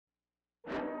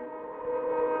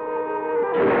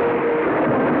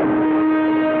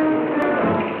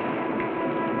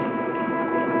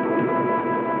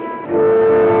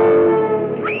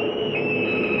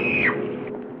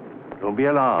Don't be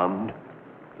alarmed.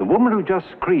 The woman who just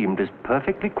screamed is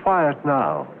perfectly quiet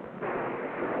now.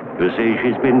 You see,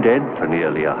 she's been dead for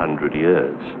nearly 100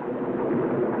 years.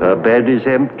 Her bed is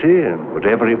empty, and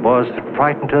whatever it was that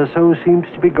frightened her so seems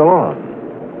to be gone.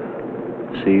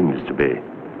 Seems to be.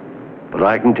 But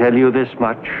I can tell you this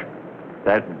much.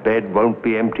 That bed won't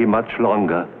be empty much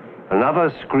longer, and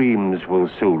other screams will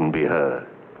soon be heard.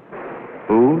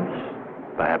 Whose?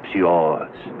 Perhaps yours.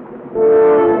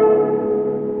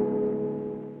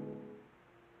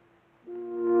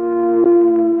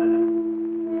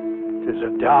 It is a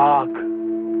dark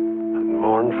and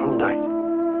mournful night.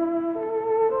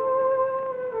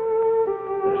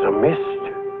 There's a mist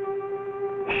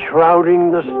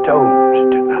shrouding the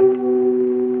stones tonight.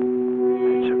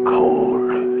 It's a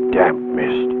cold, damp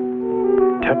mist.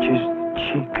 It touches the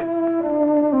cheek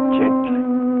gently.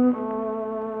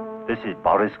 This is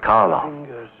Boris Karloff.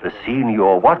 The scene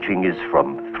you're watching is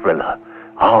from Thriller,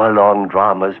 hour-long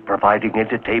dramas providing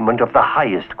entertainment of the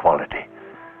highest quality.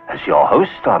 As your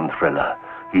host on Thriller,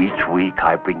 each week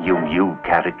I bring you new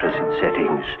characters and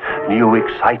settings, new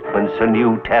excitements and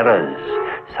new terrors.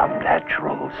 Some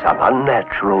natural, some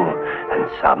unnatural, and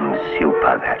some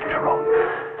supernatural.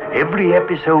 Every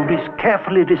episode is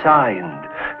carefully designed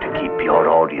to keep your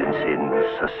audience in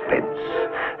suspense,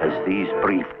 as these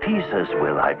brief teasers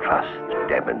will, I trust,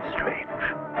 demonstrate.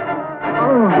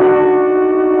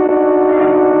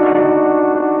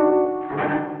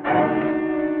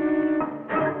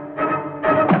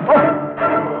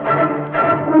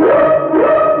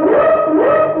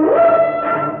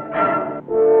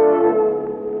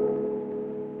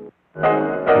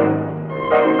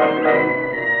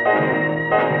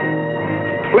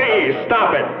 Please,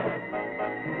 stop it!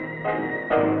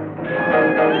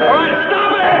 All right,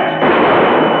 stop it! All right.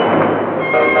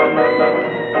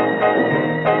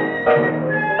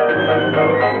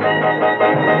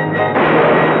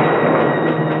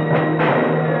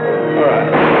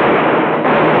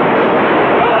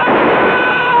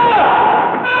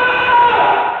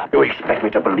 You expect me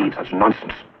to believe such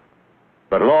nonsense?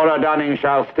 But Laura Dunning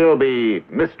shall still be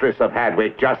mistress of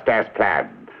Hadwick, just as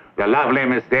planned. The lovely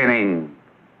Miss Denning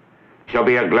shall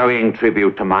be a glowing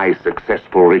tribute to my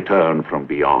successful return from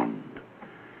beyond.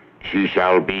 She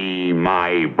shall be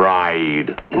my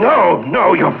bride.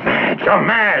 No, you're mad. You're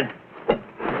mad.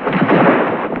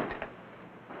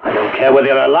 I don't care whether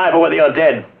you're alive or whether you're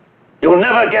dead. You'll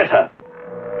never get her.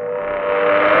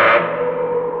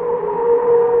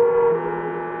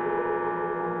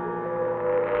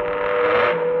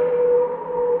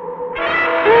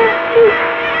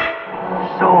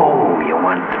 So, you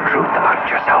want the truth about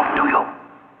yourself, do you?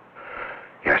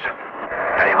 Yes.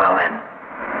 Very well, then.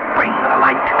 Bring the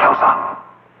light closer.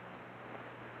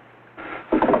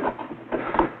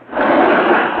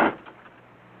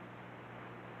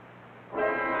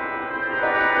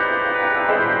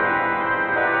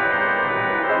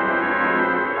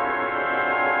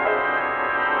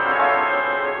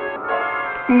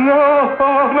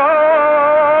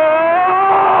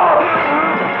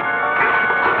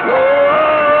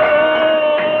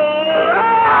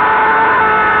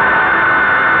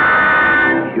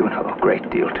 You know a great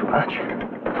deal too much.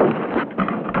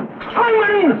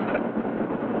 Simon!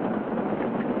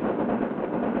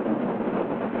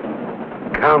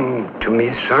 Come to me,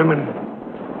 Simon.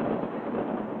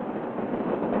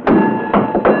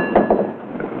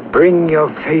 Bring your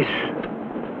face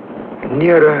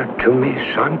nearer to me,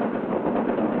 son.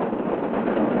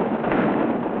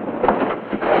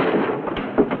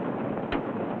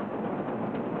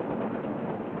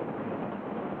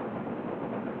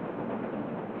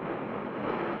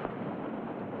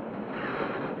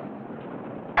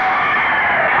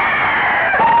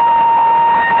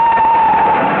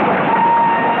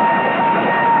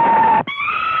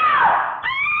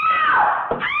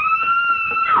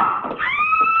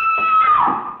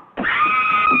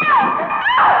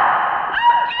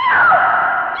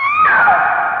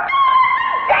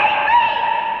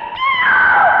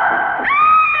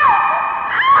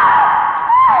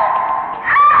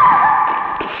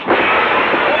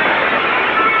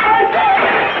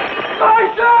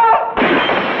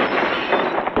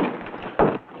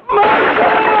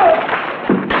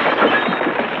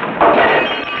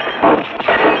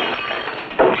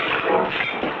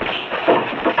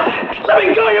 Let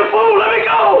me go, you fool! Let me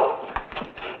go!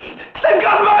 They've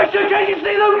got Marcia! Can't you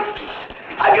see them?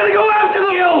 I'm gonna go after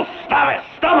them! You! Stop it!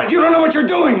 Stop it! You don't know what you're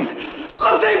doing!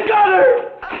 Look, they've got her!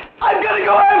 I'm gonna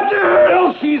go after her!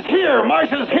 Bill, she's here!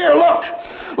 Marcia's here! Look!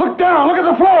 Look down. Look at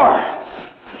the floor.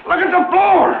 Look at the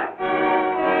floor.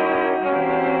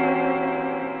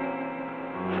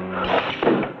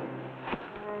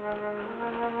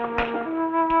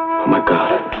 Oh, my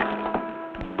God.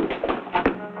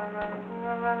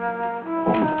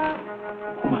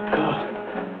 Oh, my God.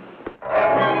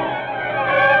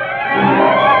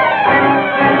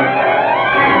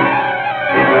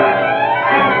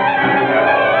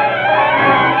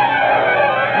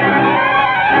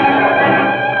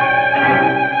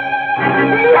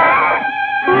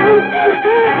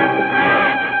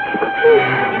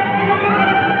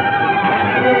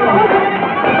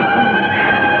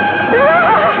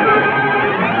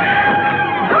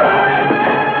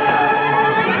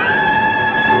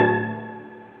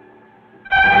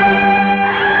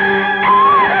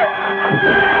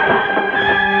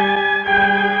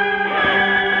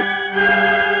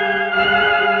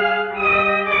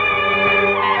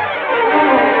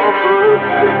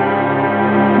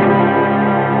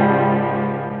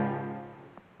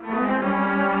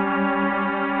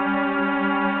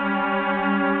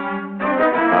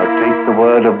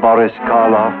 Of Boris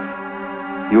Karloff,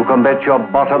 you can bet your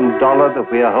bottom dollar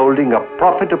that we are holding a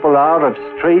profitable hour of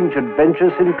strange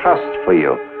adventures in trust for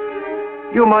you.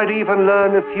 You might even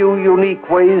learn a few unique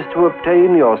ways to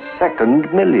obtain your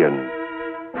second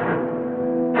million.